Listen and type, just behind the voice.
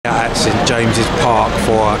St James's Park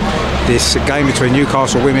for this game between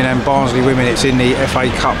Newcastle Women and Barnsley Women. It's in the FA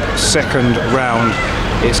Cup second round.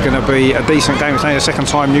 It's going to be a decent game. It's only the second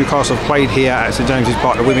time Newcastle have played here at St James's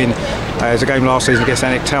Park. The women, there's a game last season against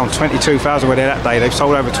Alnwick Town, 22,000 were there that day. They've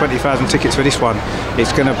sold over 20,000 tickets for this one.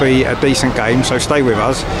 It's going to be a decent game, so stay with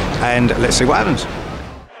us and let's see what happens.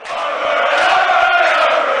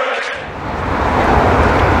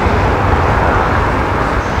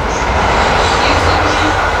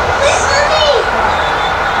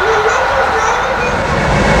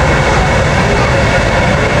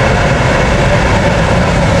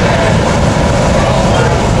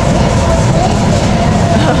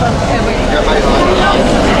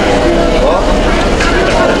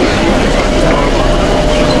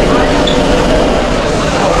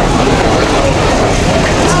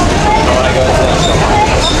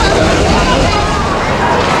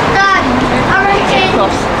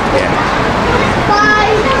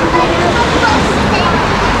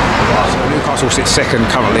 Sits second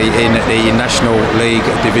currently in the National League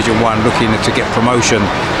Division 1, looking to get promotion.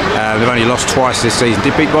 They've only lost twice this season.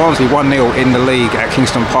 Did beat Barnsley 1-0 in the league at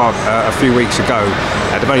Kingston Park a few weeks ago.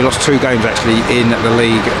 They've only lost 2 games actually in the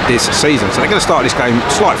league this season. So they're going to start this game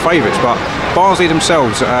slight favourites, but Barnsley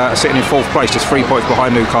themselves are sitting in 4th place, just 3 points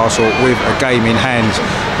behind Newcastle with a game in hand.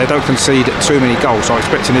 They don't concede too many goals, so I'm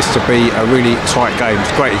expecting this to be a really tight game.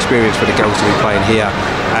 It's a great experience for the girls to be playing here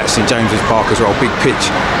at St James's Park as well. Big pitch.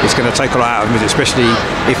 It's going to take a lot out of them, especially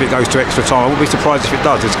if it goes to extra time. I wouldn't be surprised if it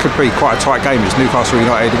does. This could be quite a tight game. It's Newcastle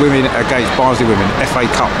United Women against Barnsley Women, FA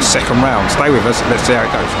Cup second round. Stay with us, let's see how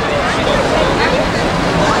it goes.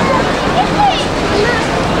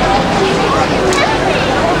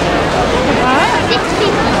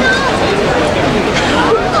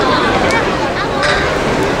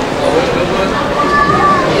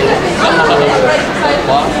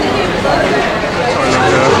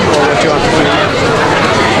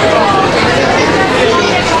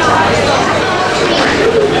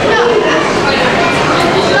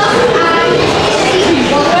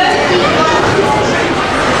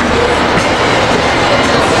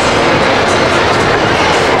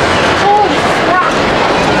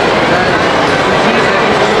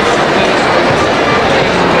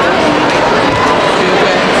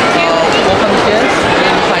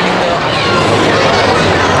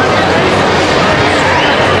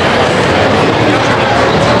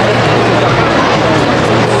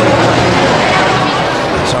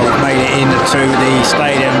 To the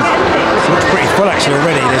stadium. It looks pretty full actually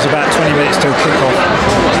already. There's about 20 minutes till kick-off.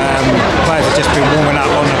 Players have just been warming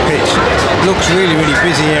up on the pitch. Looks really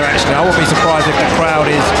busy here actually. I wouldn't be surprised if the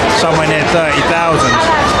crowd is somewhere near 30,000.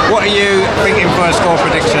 What are you thinking for a score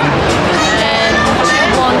prediction? 2-1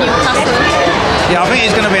 Newcastle. Yeah, I think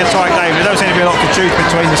it's going to be a tight game. There don't seem to be a lot to choose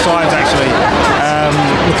between the sides actually.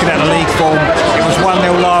 Looking at the league form, it was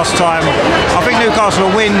 1-0 last time. I think Newcastle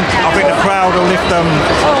will win. I think the crowd will lift them,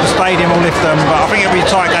 the stadium will lift them, but I think it'll be a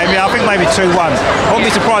tight game. Yeah, I think maybe 2-1. I wouldn't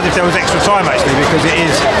be surprised if there was extra time actually, because it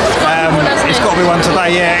is. It's got to be one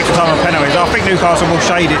today. Yeah, extra time on penalties. I think Newcastle will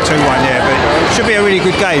shade it 2-1. Yeah, but it should be a really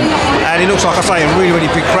good game, and it looks like I say a really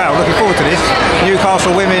big crowd. Looking forward to this.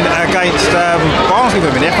 Newcastle Women against Barnsley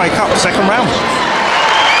Women, FA Cup second round.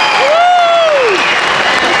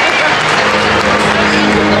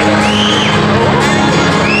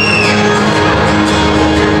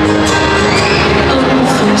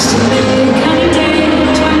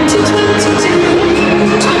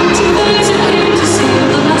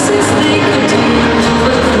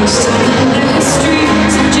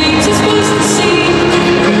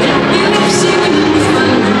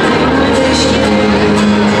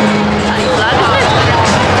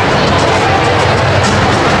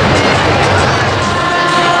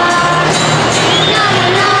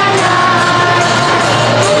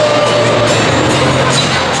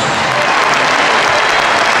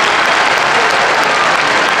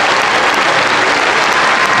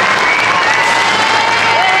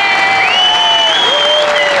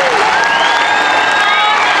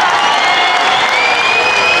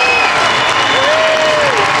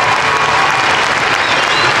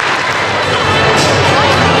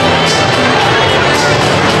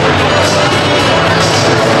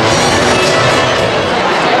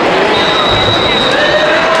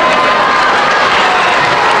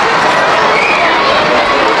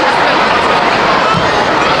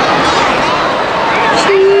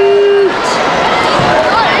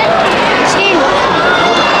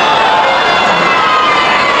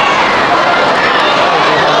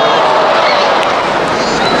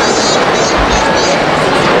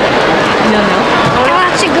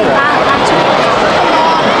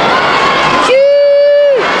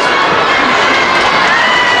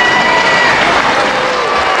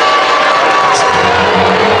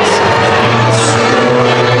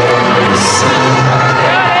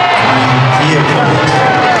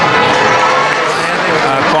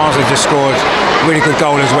 really good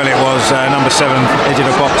goal as well it was. Number 7, edge of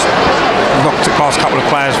the box. Knocked it past a couple of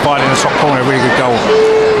players, fired in the top corner, a really good goal.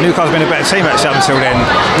 Newcastle's been a better team actually up until then.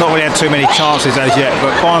 Not really had too many chances as yet,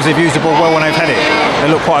 but Barnsley have used the ball well when they've had it. They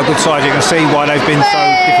look quite a good side. You can see why they've been so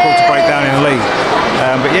difficult to break down in the league.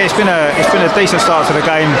 But yeah, it's been a decent start to the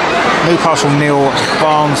game. Newcastle 0,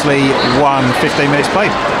 Barnsley 1, 15 minutes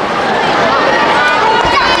played.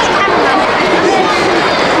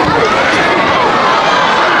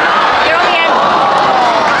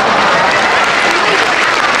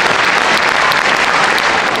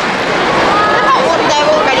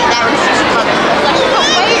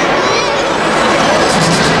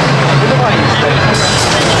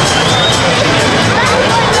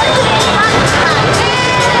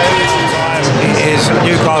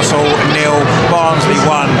 Newcastle 0, Barnsley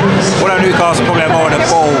 1. Although Newcastle probably have more of the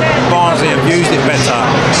ball, Barnsley have used it better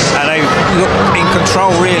and they've looked in control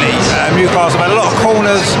really. Newcastle have had a lot of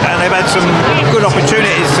corners and they've had some good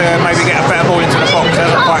opportunities to maybe get a better ball into the box. It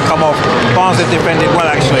hasn't quite come off. Barnsley have defended well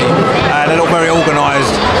actually. They look very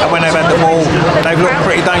organised, and when they've had the ball they've looked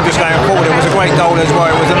pretty dangerous going forward. It was a great goal as well.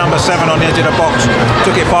 It was the number 7 on the edge of the box,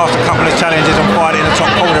 took it past a couple of challenges and fired it in the top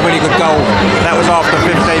corner. A really good goal. That was after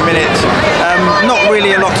 15 minutes. Not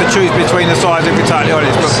really a lot to choose between the sides if we're totally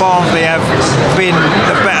honest, but Barnsley have been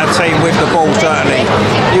the better team with the ball certainly.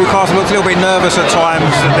 Newcastle looked a little bit nervous at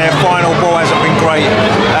times. Their final ball hasn't been great.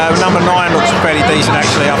 Number 9 looks fairly decent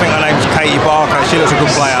actually. I think her name's Katie Barker. She looks a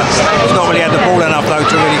good player. She's not really had the ball enough though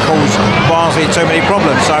to really cause Barnsley too many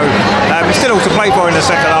problems. So it's still all to play for in the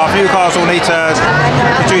second half. Newcastle need to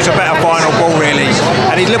produce a better final ball really,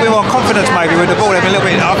 and need a little bit more confidence maybe with the ball. I think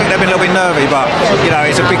they've been a little bit nervy, but you know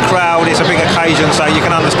it's a big crowd, it's a big occasion, so you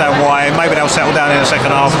can understand why. Maybe they'll settle down in the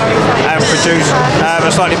second half and produce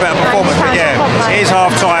a slightly better performance. But yeah, it is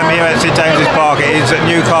half time here at St James's Park. It is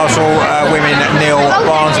Newcastle Women 0,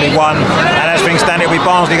 Barnsley 1, and as things stand, it'll be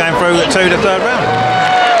Barnsley going through to the third round.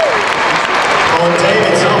 On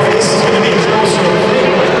David's off, this is going to be close.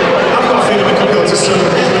 I've got a feeling we could go to some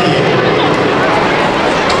here.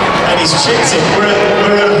 And he's chipped it. We're at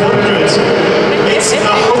 100. It's 100%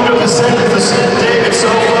 for St David so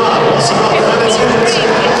far. What's he got for the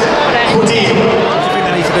attempt? Oh dear. What do you think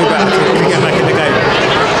they need to do better to get back in the game?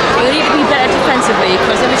 They need to be better defensively,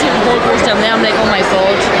 because every time the ball goes down there I'm like, oh my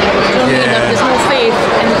god. You know what I mean? Like, there's no faith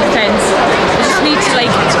in the defence. They just need to like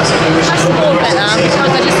pass the ball better, because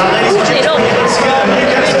they just push it up.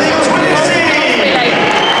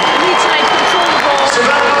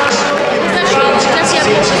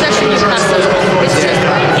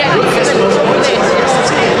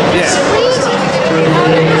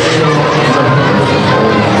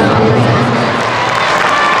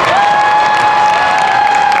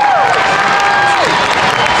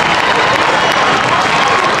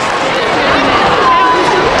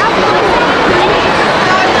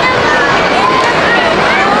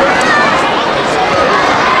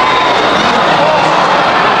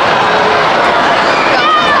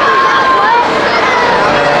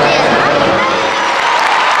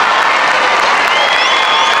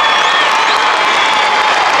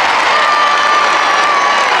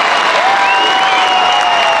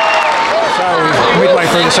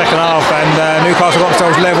 Second half, and Newcastle got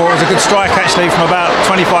themselves level. It was a good strike actually from about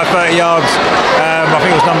 25-30 yards. I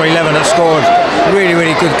think it was number 11 that scored.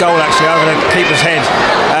 Really good goal actually over the keeper's head.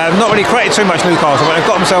 Not really created too much Newcastle, but they've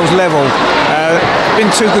got themselves level. Been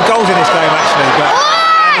 2 good goals in this game actually, but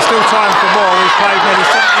there's still time for more. We've played nearly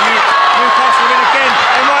 70 minutes. Newcastle win again.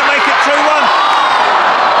 They might make it 2-1.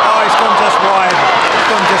 Oh, it's gone just wide. It's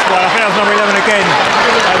gone just wide. I think that was number 11 again.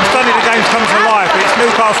 Suddenly the game's come to life. It's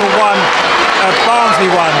Newcastle 1. Barnsley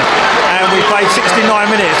 1, and we played 69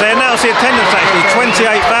 minutes. They announced the attendance actually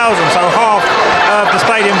 28,000, so half of the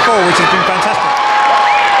stadium full, which has been fantastic.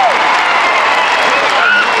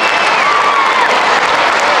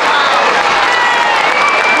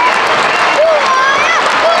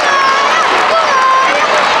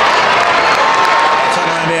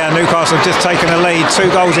 Newcastle have just taken the lead,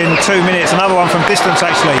 2 goals in 2 minutes, another one from distance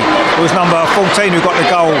actually. It was number 14 who got the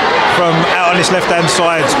goal from out on this left hand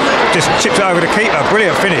side, just chipped it over the keeper,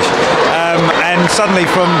 brilliant finish. And suddenly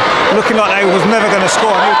from looking like they was never going to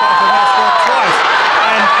score, Newcastle now scored twice,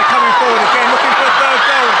 and they're coming forward again looking for a third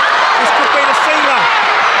goal. This could be the sealer.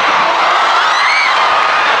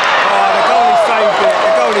 Oh, the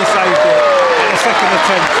goalie saved it, in the second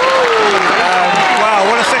attempt. Wow,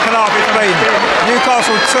 what a second half it's been.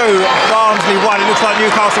 Newcastle 2, Barnsley 1. It looks like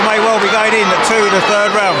Newcastle may well be going in to the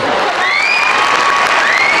third round.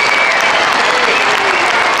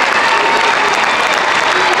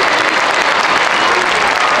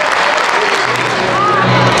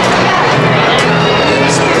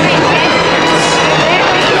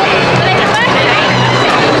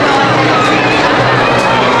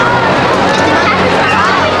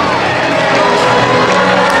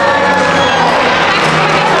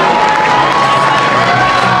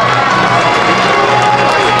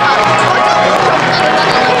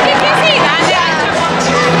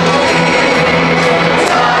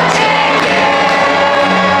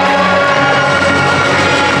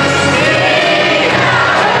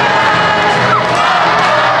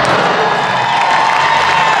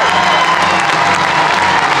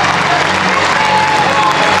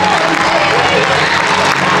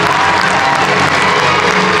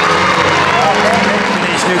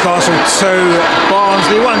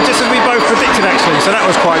 Barnsley 1, just as we both predicted actually, so that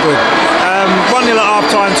was quite good. 1-0 at half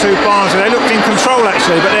time to Barnsley. They looked in control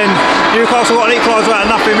actually, but then Newcastle got an equaliser out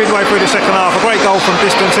of nothing midway through the second half. A great goal from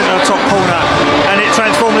distance into the top corner, and it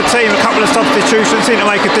transformed the team. A couple of substitutions seemed to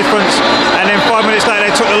make a difference, and then 5 minutes later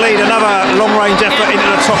they took the lead. Another long range effort into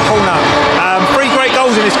the top corner. 3 great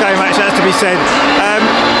goals in this game actually, has to be said.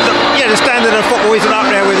 The standard of football isn't up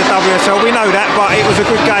there with the WSL, we know that, but it was a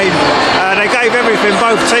good game. They gave everything,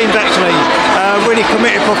 both teams actually, really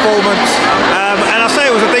committed performance, and I say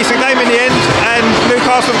it was a decent game in the end, and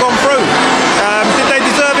Newcastle have gone through. Did they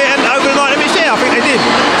deserve it over the 90 minutes? Yeah, I think they did.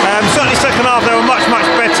 Certainly second half they were much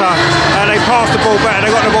better, they passed the ball better,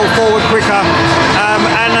 they got the ball forward quicker,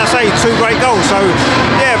 and I say 2 great goals, so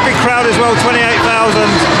yeah, big crowd as well,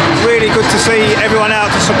 28,000, really good to see everyone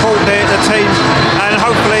out to support the team, and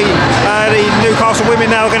hopefully the Newcastle women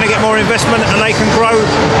now are going to get more investment and they can grow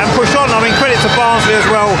and push on. I mean, credit to Barnsley as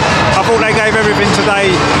well. I thought they gave everything today,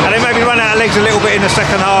 and they maybe ran out of legs a little bit in the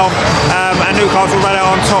second half, and Newcastle ran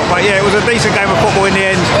out on top. But yeah, it was a decent game of football in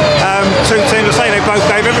the end. 2 teams, I say, they both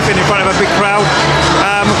gave everything in front of a big crowd.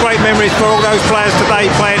 Great memories for all those players today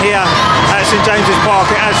playing here at St James's Park.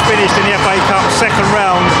 It has finished in the FA Cup second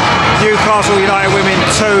round. Newcastle United Women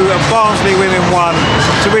 2 and Barnsley Women 1.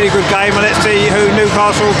 It's a really good game, and let's see who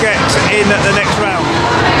Newcastle gets in the next round.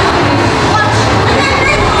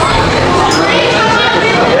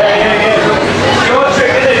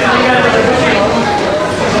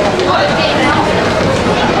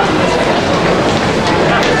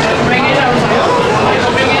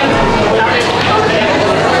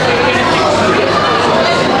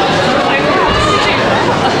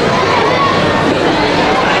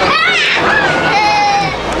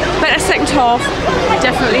 Half,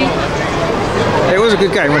 definitely. It was a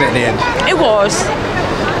good game, wasn't it, in the end? It was.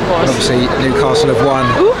 Obviously, Newcastle have won,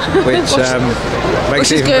 which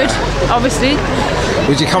makes it good, better. Obviously.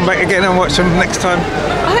 Would you come back again and watch them next time?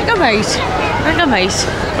 I think I might.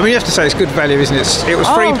 I mean, you have to say it's good value, isn't it? It was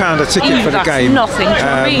 £3 a ticket for the game. Nothing. Do you know what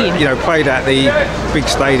I mean? You know, played at the big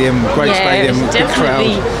stadium, great stadium, big crowd.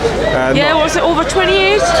 Was it over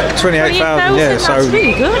 28,000? Yeah, so that's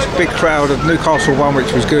really good. Big crowd of Newcastle won,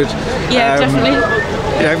 which was good. Yeah, definitely.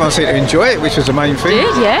 Everyone seemed to enjoy it, which was the main thing.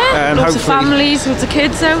 Did, yeah. And lots of families, lots of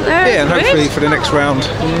kids out there. Yeah, and hopefully for the next round,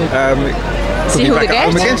 see who they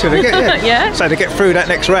get. Yeah. So to get through that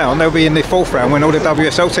next round, they'll be in the 4th round when all the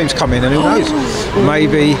WSL teams come in, and who knows?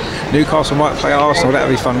 Maybe Newcastle might play Arsenal. That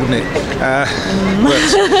would be fun, wouldn't it?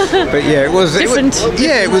 But yeah, it was different.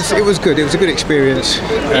 It was good. It was a good experience.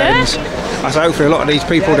 And I say hopefully a lot of these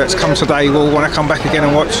people that's come today will want to come back again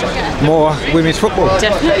and watch more women's football.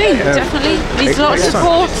 Definitely. Needs a lot of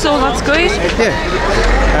support, so that's great. Yeah.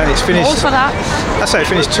 And it's finished. All for that. I say it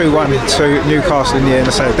finished 2-1 to Newcastle in the end.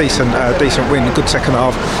 I say a decent win, a good second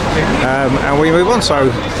half, and we move on. So,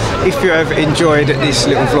 if you have enjoyed this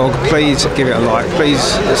little vlog, please give it a like. Please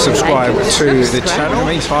subscribe to the channel. In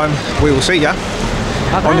the meantime, we will see you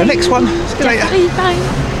on the next one. See you later.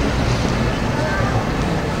 Bye.